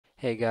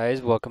Hey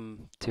guys,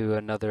 welcome to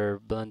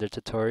another Blender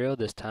tutorial.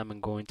 This time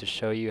I'm going to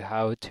show you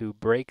how to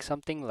break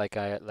something like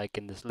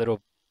in this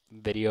little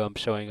video I'm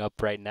showing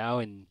up right now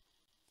in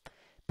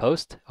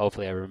post.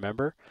 Hopefully I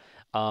remember.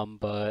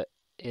 But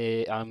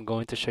I'm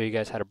going to show you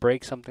guys how to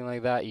break something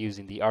like that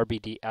using the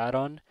RBD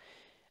add-on.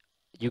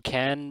 You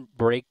can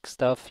break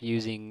stuff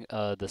using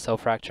the Cell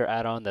Fracture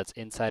add-on that's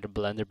inside of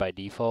Blender by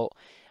default,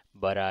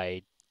 but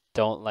I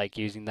don't like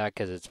using that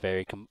because it's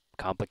very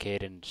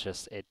complicated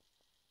and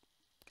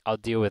I'll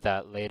deal with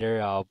that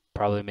later. I'll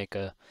probably make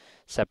a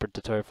separate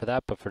tutorial for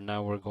that, but for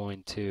now we're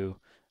going to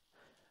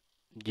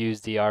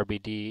use the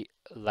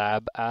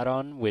RBDlab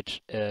add-on,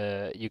 which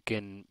you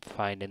can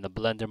find in the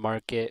Blender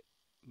Market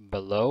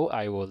below.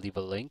 I will leave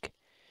a link.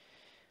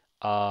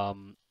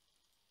 Um,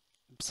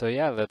 so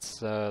yeah, let's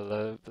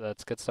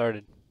get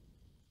started.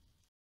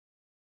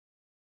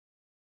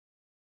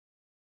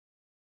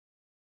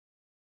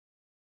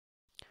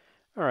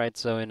 All right,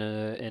 so in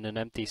an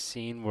empty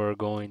scene,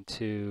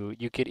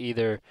 you could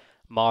either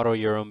model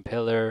your own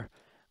pillar.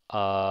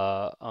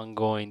 I'm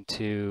going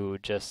to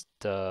just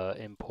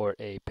import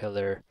a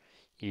pillar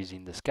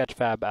using the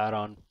Sketchfab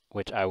add-on,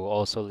 which I will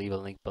also leave a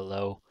link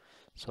below.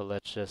 So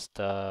let's just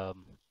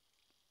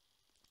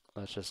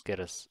get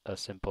a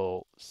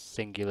simple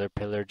singular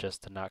pillar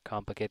just to not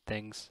complicate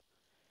things.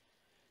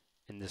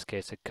 In this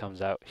case, it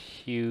comes out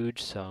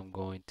huge, so I'm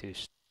going to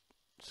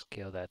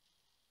scale that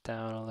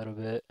down a little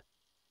bit.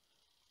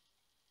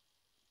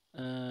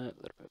 A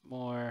little bit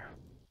more.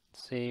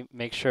 See,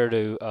 make sure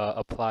to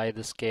apply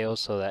the scale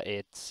so that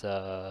it's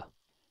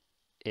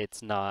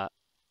not,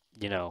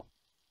 you know,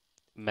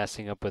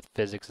 messing up with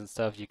physics and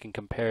stuff. You can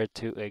compare it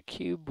to a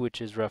cube,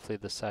 which is roughly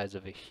the size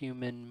of a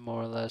human,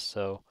 more or less.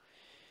 So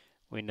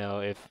we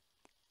know if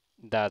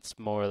that's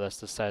more or less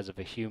the size of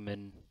a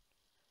human,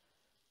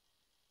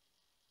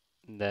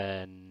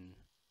 then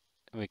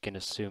we can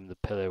assume the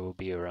pillar will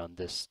be around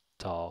this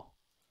tall.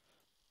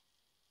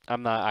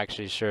 I'm not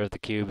actually sure if the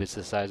cube is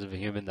the size of a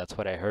human. That's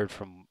what I heard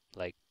from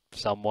like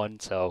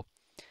someone, so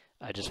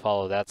I just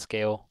follow that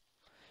scale.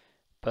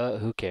 But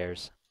who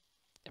cares,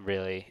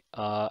 really?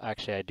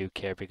 Actually, I do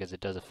care because it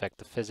does affect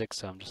the physics,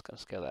 so I'm just gonna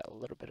scale that a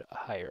little bit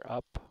higher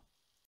up.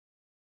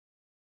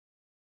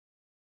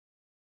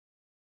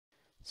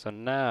 So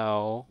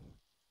now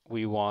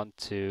we want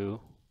to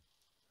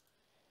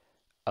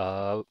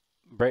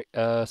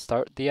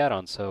start the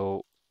add-on.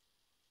 So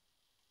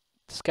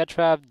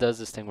Sketchfab does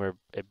this thing where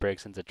it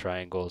breaks into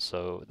triangles,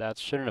 so that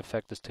shouldn't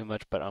affect us too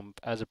much, but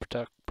as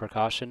a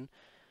precaution,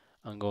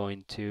 I'm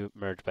going to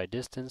merge by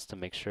distance to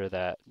make sure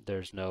that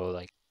there's no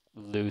like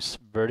loose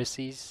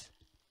vertices.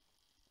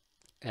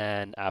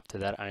 And after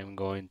that, I'm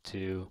going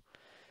to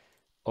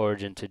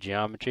origin to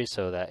geometry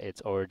so that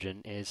its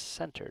origin is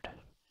centered.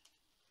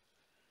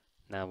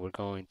 Now we're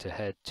going to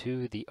head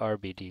to the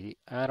RBD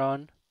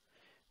add-on.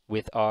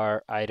 With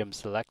our item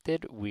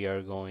selected, we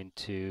are going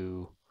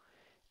to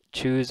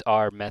choose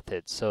our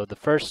methods. So the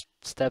first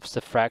steps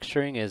to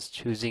fracturing is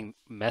choosing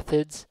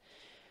methods.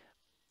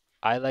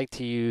 I like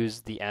to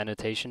use the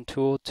annotation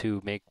tool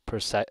to make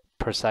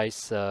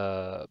precise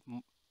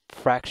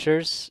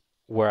fractures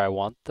where I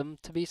want them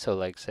to be. So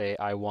like say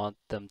I want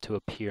them to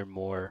appear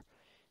more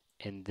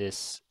in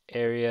this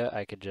area,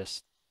 I could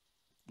just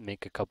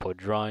make a couple of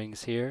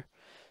drawings here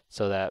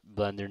so that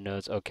Blender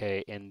knows,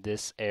 okay, in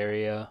this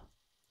area,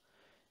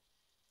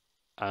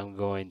 I'm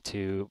going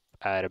to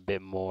add a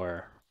bit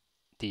more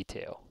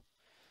detail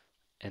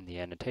in the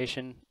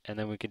annotation, and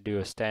then we could do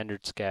a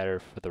standard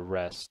scatter for the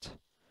rest.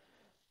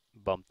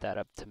 Bump that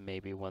up to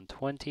maybe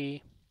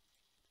 120,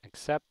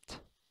 accept.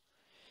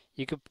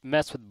 You could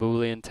mess with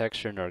Boolean,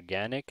 texture, and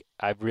organic.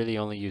 I've really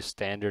only used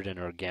standard and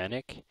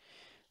organic,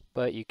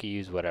 but you could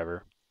use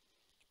whatever.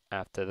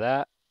 After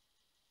that,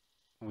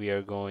 we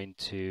are going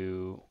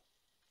to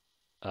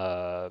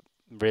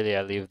really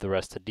I leave the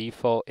rest to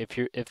default.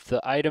 If the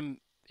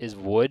item is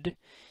wood,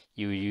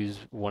 you use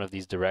one of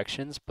these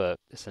directions, but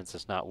since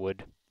it's not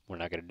wood, we're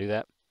not going to do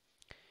that.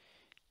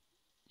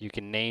 You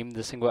can name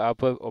the single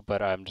output,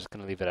 but I'm just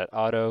going to leave it at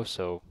auto,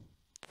 so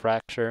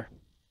fracture,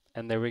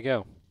 and there we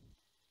go.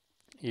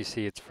 You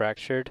see it's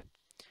fractured.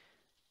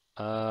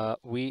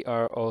 We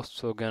are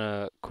also going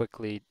to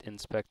quickly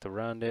inspect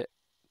around it,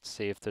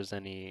 see if there's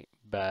any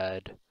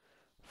bad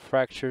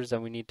fractures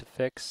that we need to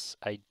fix.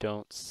 I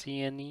don't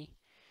see any.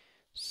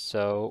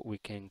 So we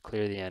can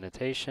clear the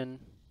annotation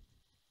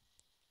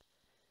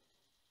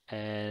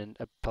and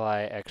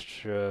apply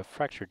extra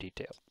fracture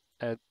detail.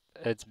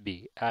 It's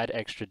B, add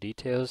extra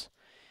details.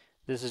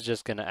 This is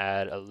just going to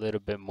add a little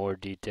bit more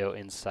detail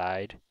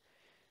inside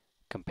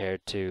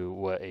compared to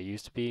what it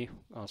used to be.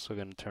 Also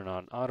going to turn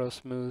on auto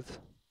smooth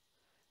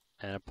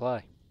and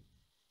apply.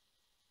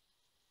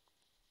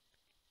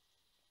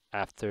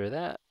 After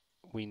that,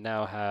 we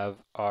now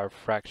have our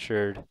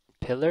fractured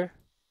pillar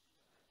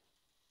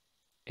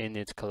in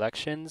its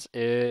collections.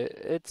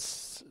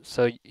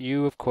 So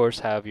you of course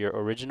have your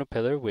original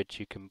pillar, which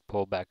you can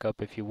pull back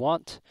up if you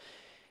want.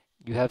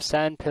 You have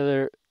sand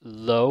pillar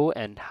low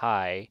and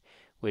high,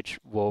 which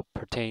will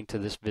pertain to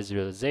this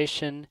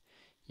visualization.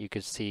 You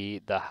could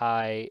see the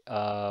high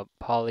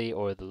poly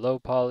or the low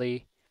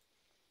poly,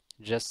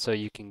 just so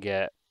you can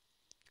get,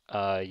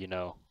 you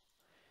know,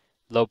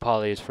 low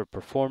poly is for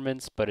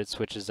performance, but it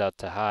switches out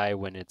to high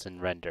when it's in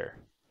render.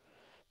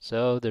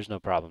 So there's no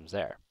problems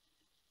there.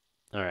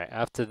 Alright,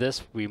 after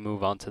this we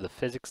move on to the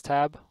physics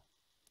tab.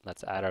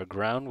 Let's add our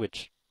ground,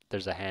 which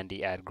there's a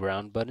handy add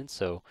ground button,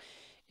 so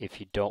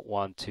if you don't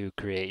want to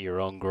create your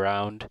own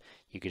ground,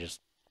 you can just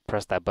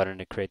press that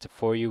button, it creates it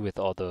for you with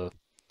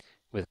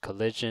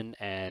collision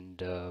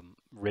and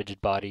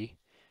rigid body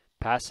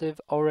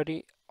passive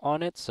already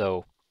on it.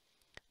 So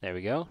there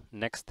we go.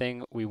 Next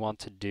thing we want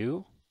to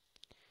do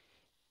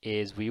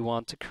is we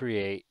want to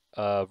create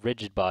a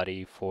rigid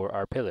body for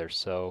our pillars.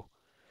 So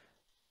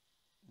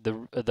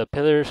the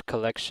pillars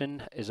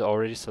collection is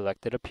already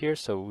selected up here,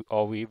 so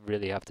all we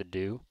really have to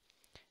do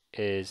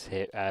is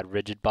hit add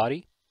rigid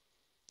body.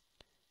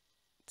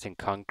 It's in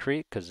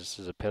concrete because this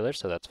is a pillar,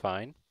 so that's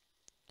fine.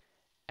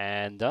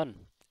 And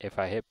done. If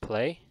I hit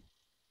play,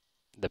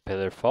 the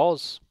pillar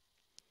falls.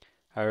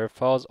 However, it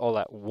falls all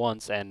at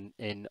once and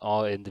in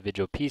all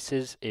individual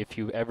pieces. If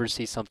you ever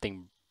see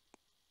something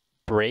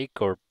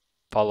break or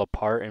fall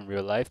apart in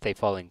real life, they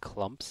fall in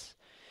clumps.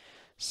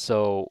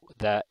 So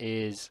that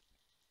is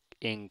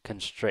in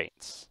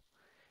constraints.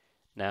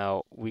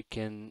 Now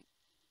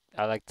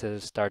I like to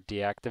start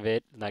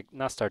deactivate, like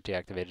not start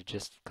deactivated,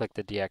 just click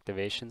the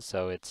deactivation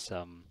so it's it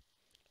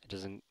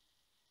doesn't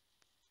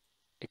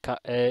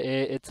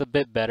it's a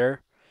bit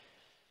better,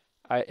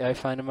 I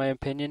find, in my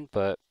opinion,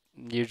 but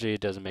usually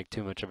it doesn't make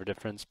too much of a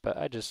difference, but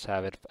I just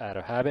have it out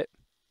of habit.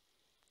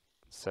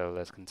 So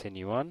let's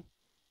continue on.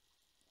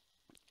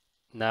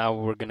 Now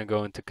we're going to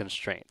go into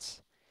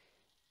constraints.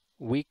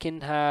 We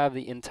can have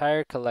the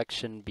entire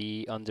collection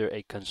be under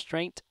a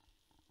constraint.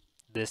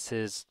 This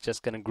is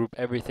just going to group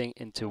everything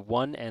into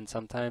one, and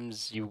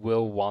sometimes you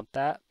will want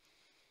that.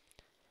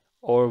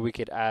 Or we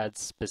could add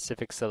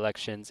specific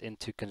selections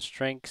into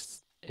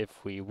constraints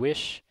if we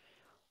wish,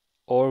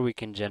 or we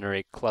can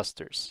generate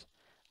clusters.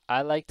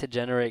 I like to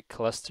generate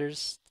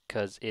clusters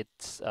because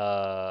it's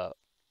just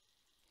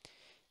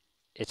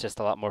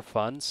a lot more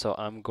fun. So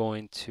I'm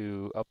going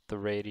to up the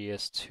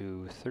radius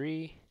to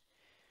 3,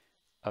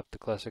 up the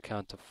cluster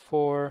count to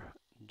 4,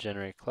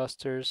 generate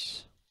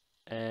clusters,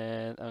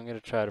 and I'm going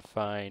to try to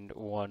find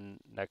one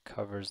that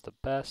covers the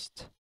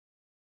best.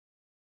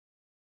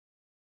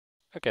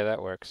 Okay,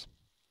 that works.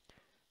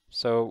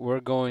 So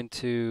we're going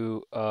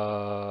to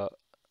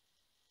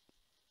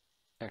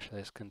actually,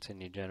 let's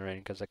continue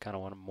generating because I kind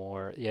of want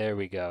more. Yeah, there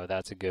we go.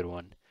 That's a good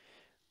one.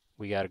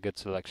 We got a good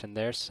selection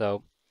there.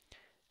 So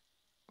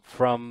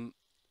from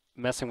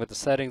messing with the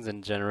settings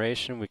and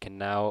generation, we can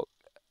now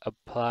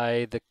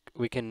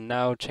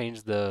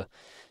change the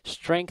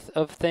strength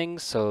of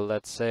things. So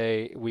let's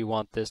say we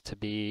want this to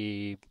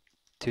be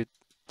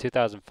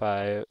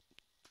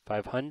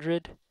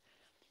 2500.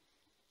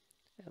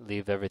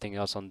 Leave everything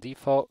else on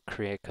default,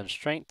 create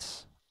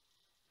constraints.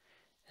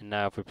 And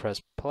now if we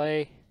press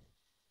play,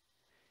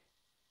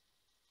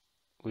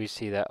 we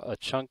see that a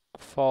chunk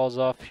falls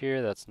off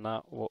here. That's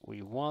not what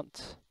we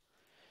want.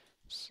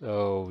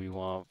 So we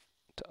want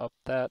to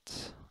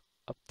update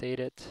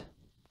it.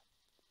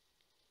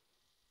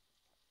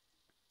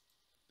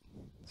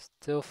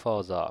 Still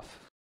falls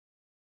off.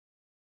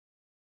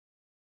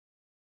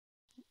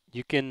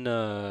 You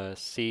can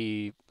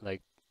see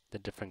like the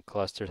different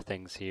cluster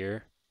things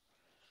here.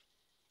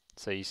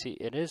 So you see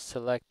it is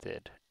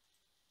selected.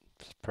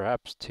 It's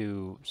perhaps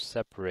too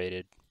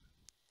separated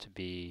to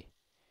be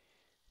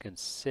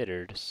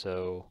considered.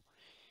 So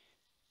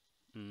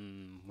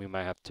we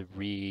might have to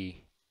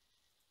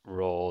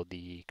re-roll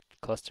the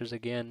clusters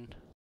again.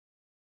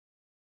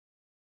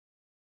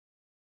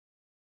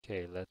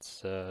 Okay,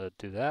 let's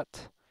do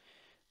that.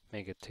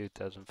 Make it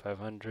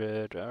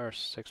 2500 or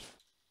 6.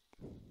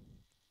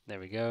 There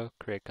we go.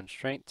 Create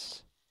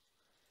constraints.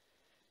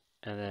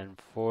 And then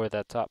for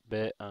that top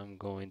bit, I'm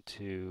going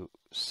to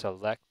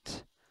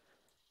select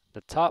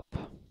the top.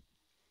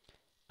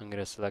 I'm going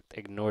to select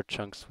ignore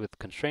chunks with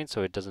constraints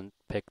so it doesn't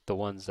pick the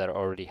ones that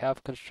already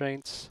have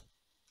constraints.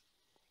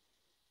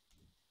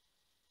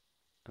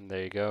 And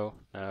there you go.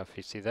 Now if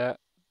you see that,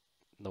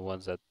 the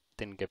ones that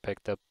didn't get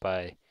picked up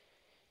by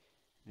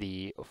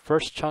the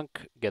first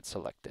chunk get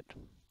selected.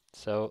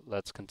 So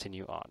let's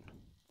continue on.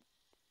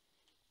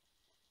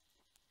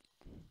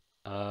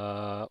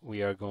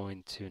 We are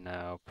going to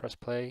now press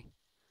play,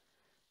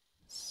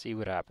 see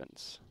what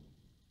happens.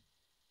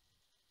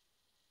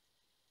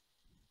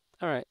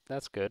 Alright,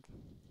 that's good.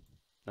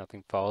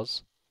 Nothing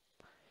falls,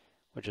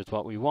 which is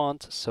what we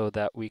want so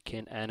that we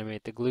can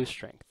animate the glue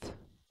strength.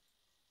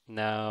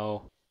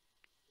 Now,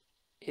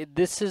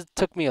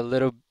 took me a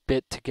little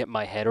bit to get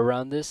my head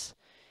around this.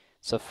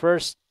 So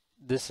first,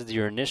 this is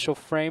your initial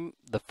frame,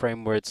 the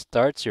frame where it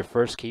starts, your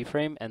first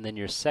keyframe, and then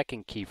your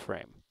second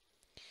keyframe.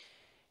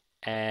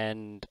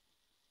 And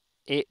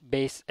then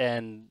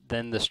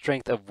the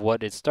strength of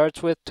what it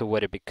starts with to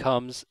what it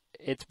becomes.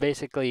 It's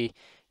basically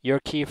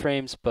your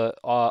keyframes, but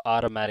all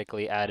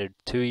automatically added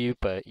to you,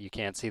 but you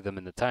can't see them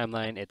in the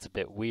timeline. It's a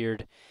bit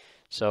weird.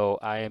 So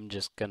I am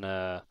just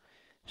gonna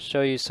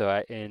show you. So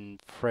at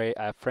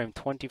frame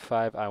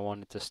 25, I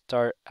wanted to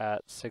start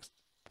at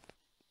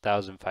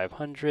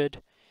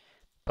 6,500,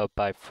 but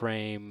by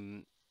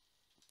frame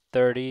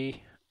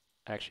 30,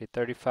 actually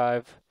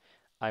 35,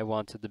 I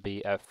wanted to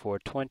be at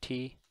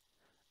 420.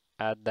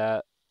 Add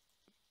that,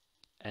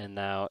 and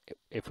now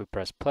if we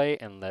press play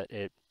and let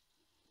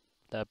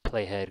the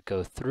playhead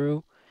go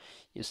through,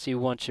 you see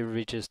once it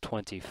reaches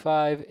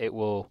 25, it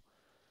will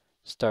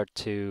start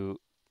to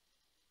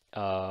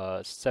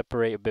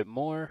separate a bit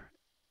more.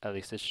 At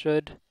least it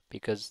should,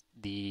 because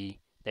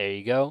there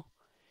you go.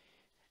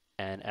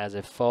 And as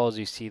it falls,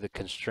 you see the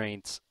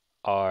constraints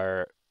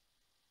are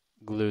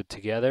glued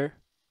together.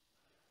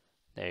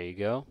 There you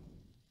go.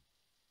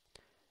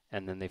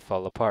 And then they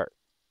fall apart.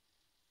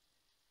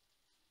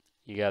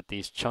 You got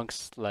these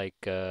chunks like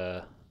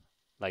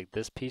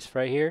this piece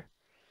right here.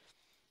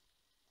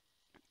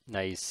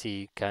 Now you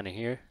see kind of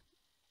here,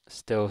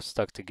 still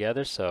stuck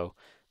together, so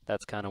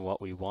that's kind of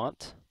what we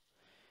want.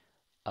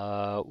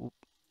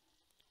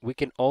 We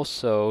can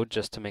also,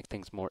 just to make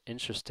things more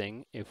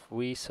interesting, if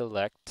we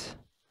select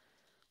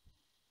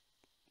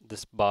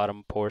this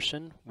bottom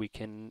portion, we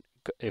can,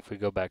 if we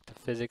go back to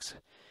physics,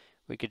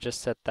 we could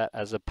just set that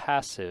as a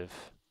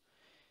passive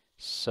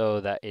so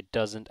that it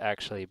doesn't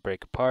actually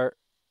break apart.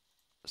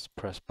 Let's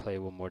press play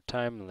one more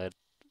time and let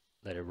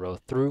it roll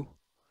through.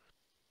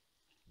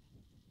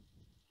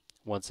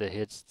 Once it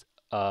hits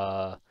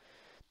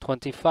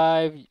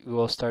 25, you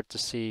will start to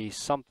see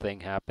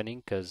something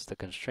happening because the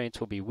constraints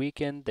will be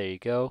weakened. There you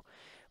go.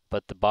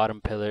 But the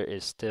bottom pillar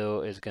is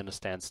going to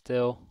stand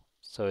still,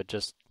 so it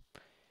just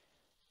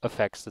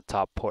affects the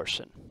top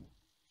portion.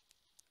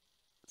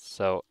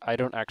 So I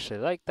don't actually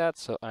like that,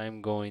 so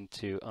I'm going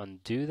to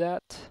undo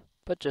that,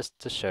 but just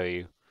to show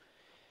you.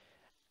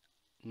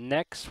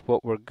 Next,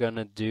 what we're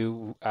gonna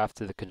do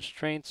after the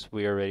constraints,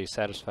 we are already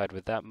satisfied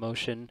with that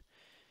motion.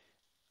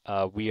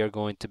 We are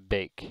going to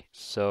bake.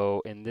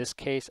 So in this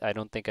case, I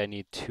don't think I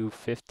need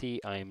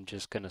 250. I'm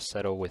just gonna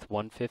settle with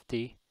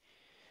 150,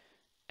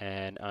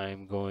 and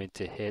I'm going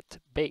to hit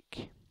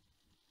bake.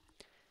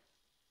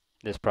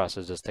 This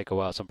process does take a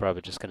while, so I'm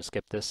probably just gonna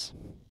skip this.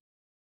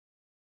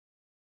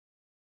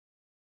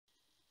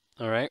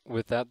 Alright,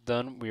 with that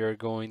done, we are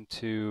going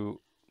to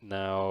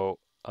now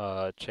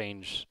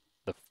change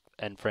the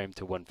end frame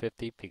to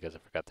 150 because I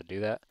forgot to do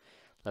that.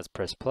 Let's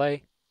press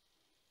play,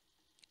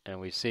 and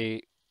we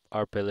see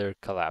our pillar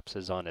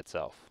collapses on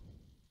itself.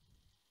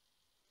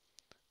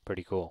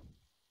 Pretty cool.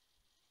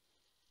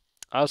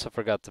 I also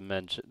forgot to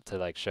mention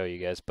to show you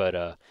guys,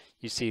 but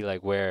you see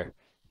where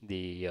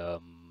the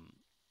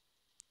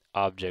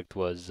object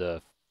was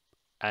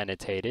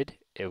annotated.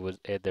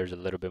 There's a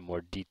little bit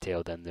more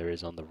detail than there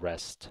is on the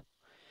rest.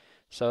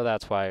 So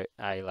that's why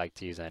I like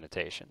to use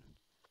annotation.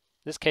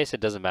 In this case, it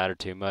doesn't matter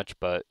too much,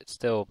 but it's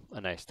still a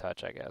nice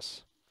touch, I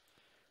guess.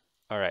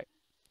 Alright,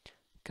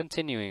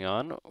 continuing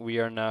on, we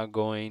are now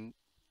going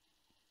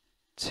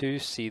to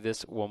see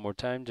this one more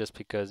time just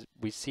because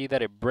we see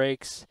that it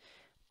breaks,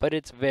 but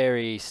it's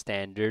very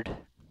standard,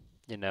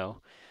 you know.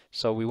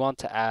 So we want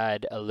to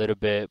add a little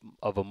bit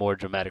of a more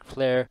dramatic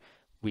flair.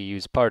 We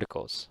use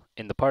particles.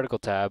 In the particle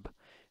tab,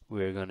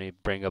 we're going to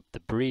bring up the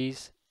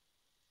breeze.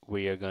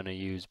 We are going to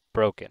use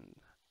broken.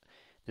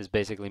 This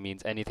basically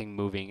means anything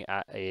moving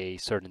at a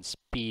certain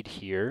speed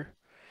here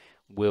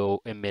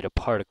will emit a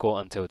particle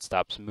until it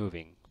stops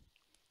moving.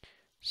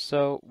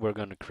 So we're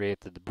going to create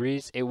the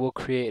debris. It will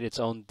create its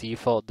own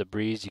default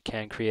debris. You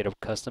can create a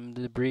custom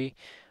debris,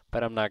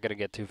 but I'm not going to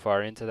get too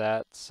far into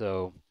that,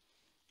 so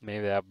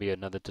maybe that'll be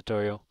another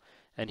tutorial.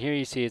 And here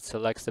you see it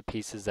selects the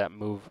pieces that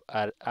move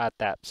at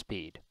that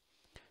speed.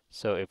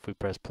 So if we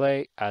press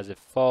play, as it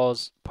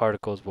falls,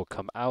 particles will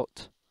come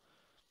out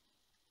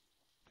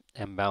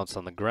and bounce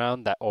on the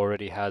ground. That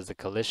already has the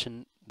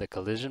collision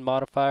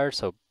modifier,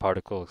 so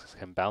particles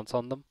can bounce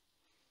on them.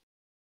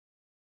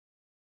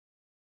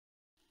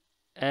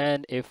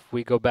 And if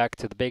we go back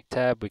to the bake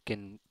tab, we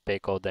can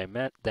bake all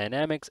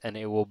dynamics, and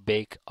it will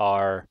bake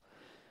our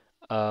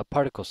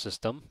particle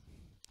system.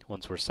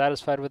 Once we're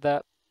satisfied with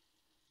that,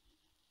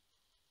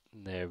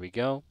 there we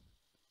go.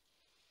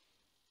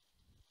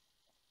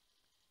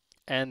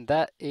 And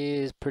that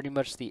is pretty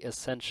much the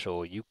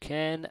essential. You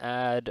can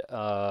add,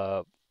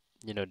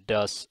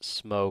 dust,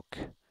 smoke,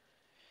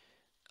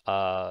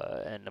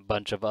 and a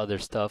bunch of other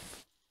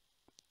stuff.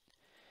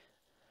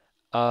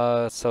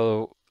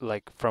 So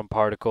from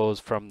particles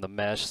from the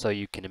mesh, so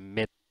you can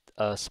emit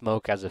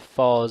smoke as it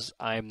falls.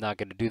 I'm not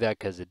going to do that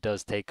because it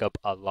does take up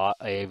a lot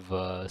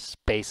of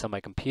space on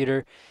my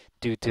computer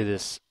due to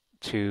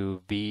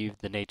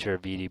the nature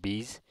of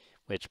VDBs,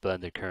 which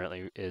Blender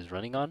currently is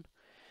running on.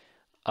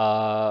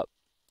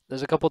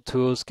 There's a couple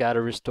tools: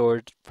 scatter,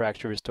 restore,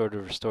 fracture, restore, to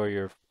restore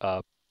your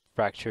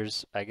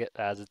fractures,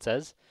 as it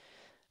says.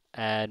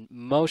 And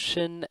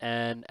motion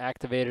and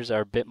activators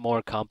are a bit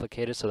more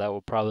complicated, so that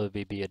will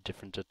probably be a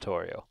different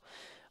tutorial.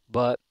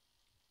 But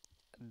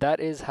that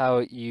is how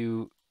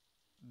you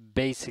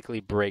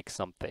basically break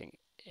something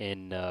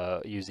in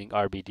using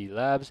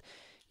RBDlabs.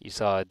 You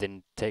saw it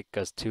didn't take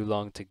us too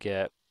long to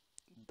get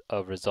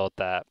a result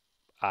that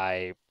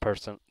I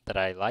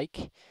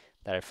like,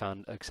 that I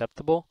found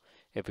acceptable.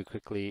 If we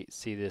quickly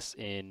see this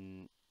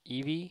in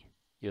Eevee,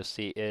 you'll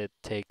see it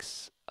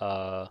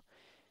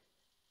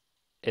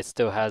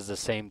still has the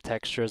same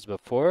texture as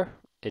before.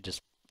 It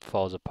just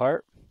falls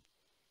apart,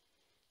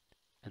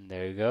 and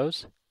there it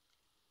goes.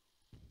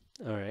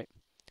 All right.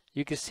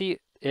 You can see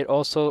it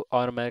also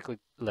automatically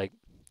like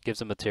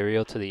gives a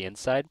material to the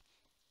inside.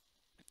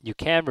 You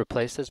can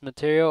replace this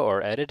material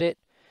or edit it,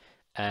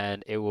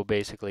 and it will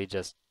basically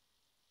just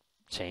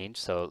change.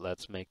 So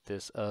let's make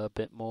this a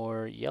bit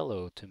more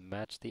yellow to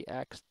match the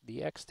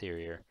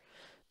exterior.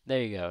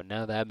 There you go.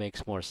 Now that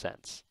makes more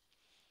sense.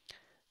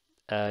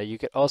 You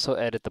could also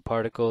edit the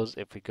particles.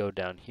 If we go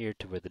down here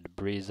to where the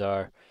debris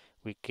are,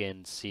 we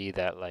can see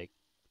that like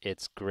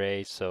it's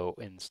gray. So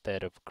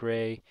instead of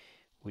gray,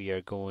 we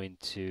are going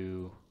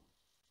to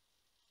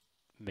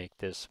make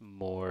this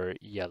more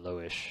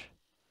yellowish.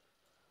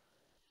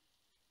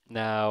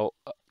 Now,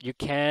 you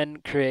can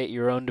create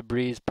your own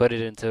debris, put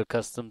it into a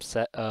custom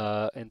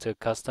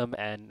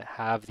and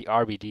have the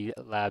RBD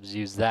labs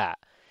use that.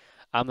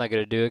 I'm not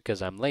gonna do it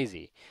because I'm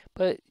lazy,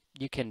 but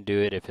you can do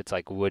it if it's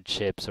like wood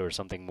chips or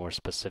something more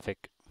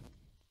specific.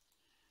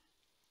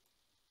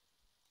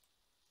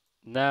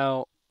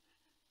 Now,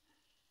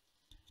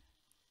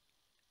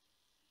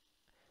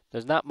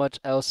 there's not much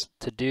else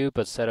to do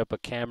but set up a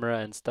camera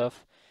and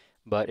stuff.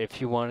 But if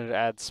you wanted to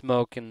add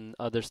smoke and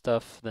other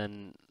stuff,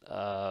 then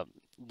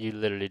you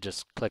literally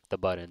just click the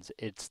buttons.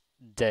 It's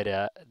dead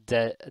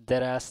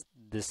ass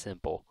this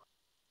simple.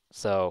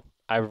 So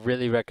I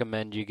really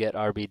recommend you get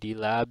RBD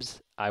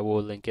Labs. I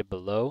will link it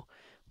below.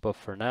 But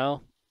for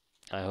now,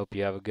 I hope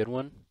you have a good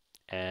one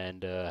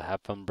and have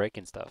fun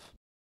breaking stuff.